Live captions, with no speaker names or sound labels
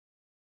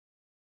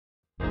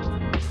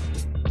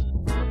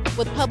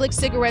With public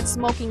cigarette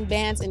smoking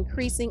bans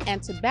increasing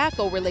and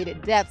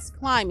tobacco-related deaths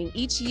climbing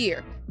each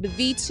year, the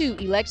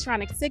V2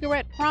 electronic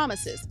cigarette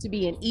promises to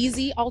be an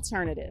easy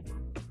alternative.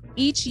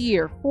 Each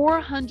year,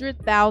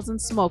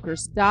 400,000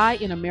 smokers die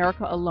in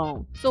America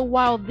alone. So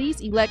while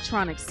these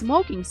electronic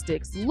smoking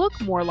sticks look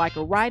more like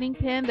a writing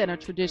pen than a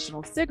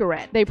traditional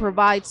cigarette, they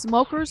provide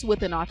smokers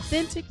with an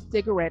authentic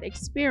cigarette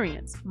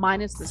experience,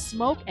 minus the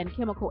smoke and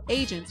chemical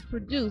agents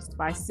produced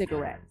by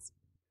cigarettes.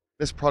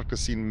 This product has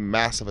seen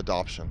massive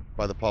adoption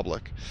by the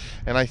public.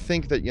 And I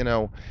think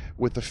that,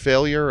 with the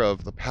failure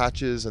of the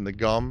patches and the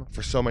gum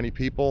for so many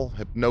people,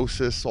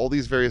 hypnosis, all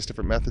these various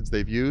different methods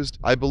they've used,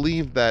 I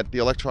believe that the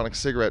electronic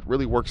cigarette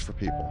really works for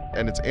people.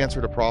 And it's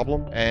answered a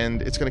problem,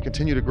 and it's going to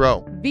continue to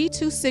grow.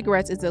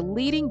 V2CIGS is a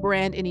leading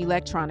brand in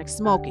electronic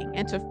smoking,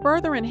 and to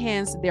further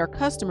enhance their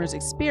customers'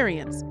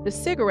 experience, the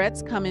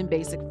cigarettes come in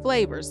basic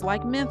flavors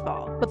like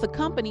menthol, but the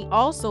company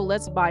also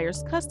lets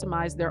buyers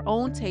customize their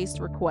own taste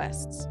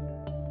requests.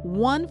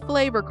 One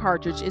flavor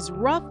cartridge is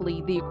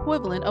roughly the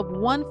equivalent of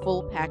one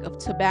full pack of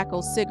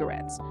tobacco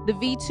cigarettes. The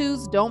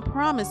V2s don't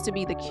promise to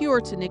be the cure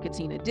to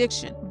nicotine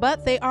addiction,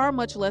 but they are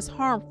much less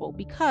harmful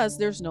because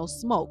there's no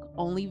smoke,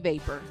 only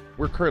vapor.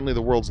 We're currently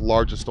the world's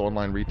largest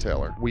online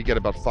retailer. We get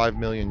about 5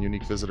 million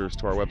unique visitors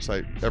to our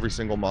website every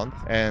single month,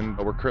 and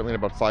we're currently in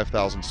about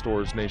 5,000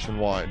 stores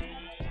nationwide.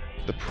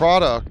 The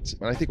product,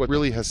 and I think what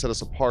really has set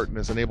us apart and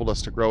has enabled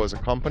us to grow as a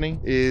company,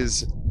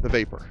 is the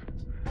vapor.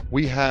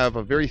 We have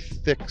a very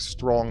thick,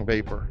 strong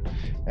vapor,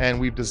 and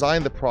we've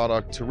designed the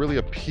product to really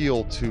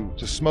appeal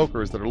to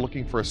smokers that are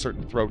looking for a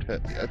certain throat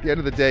hit. At the end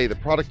of the day, the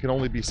product can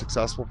only be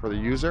successful for the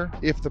user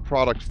if the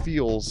product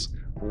feels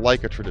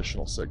like a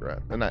traditional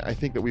cigarette, and I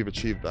think that we've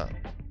achieved that.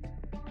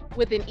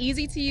 With an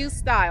easy-to-use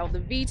style, the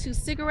V2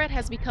 cigarette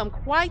has become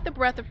quite the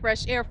breath of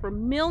fresh air for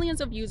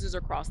millions of users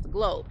across the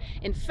globe.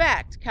 In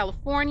fact,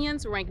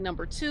 Californians rank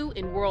number 2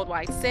 in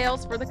worldwide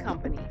sales for the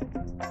company.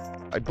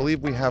 I believe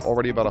we have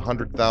already about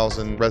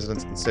 100,000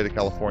 residents in the state of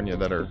California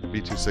that are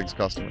V2CIGS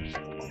customers.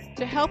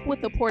 To help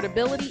with the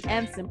portability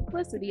and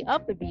simplicity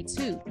of the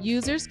V2,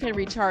 users can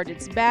recharge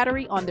its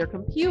battery on their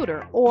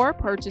computer or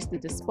purchase the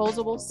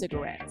disposable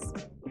cigarettes.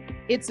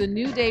 It's a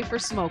new day for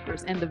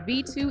smokers, and the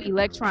V2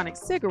 electronic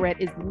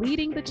cigarette is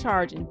leading the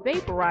charge in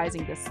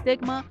vaporizing the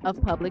stigma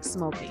of public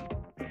smoking.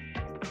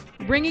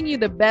 Bringing you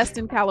the best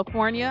in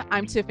California,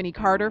 I'm Tiffany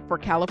Carter for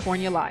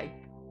California Life.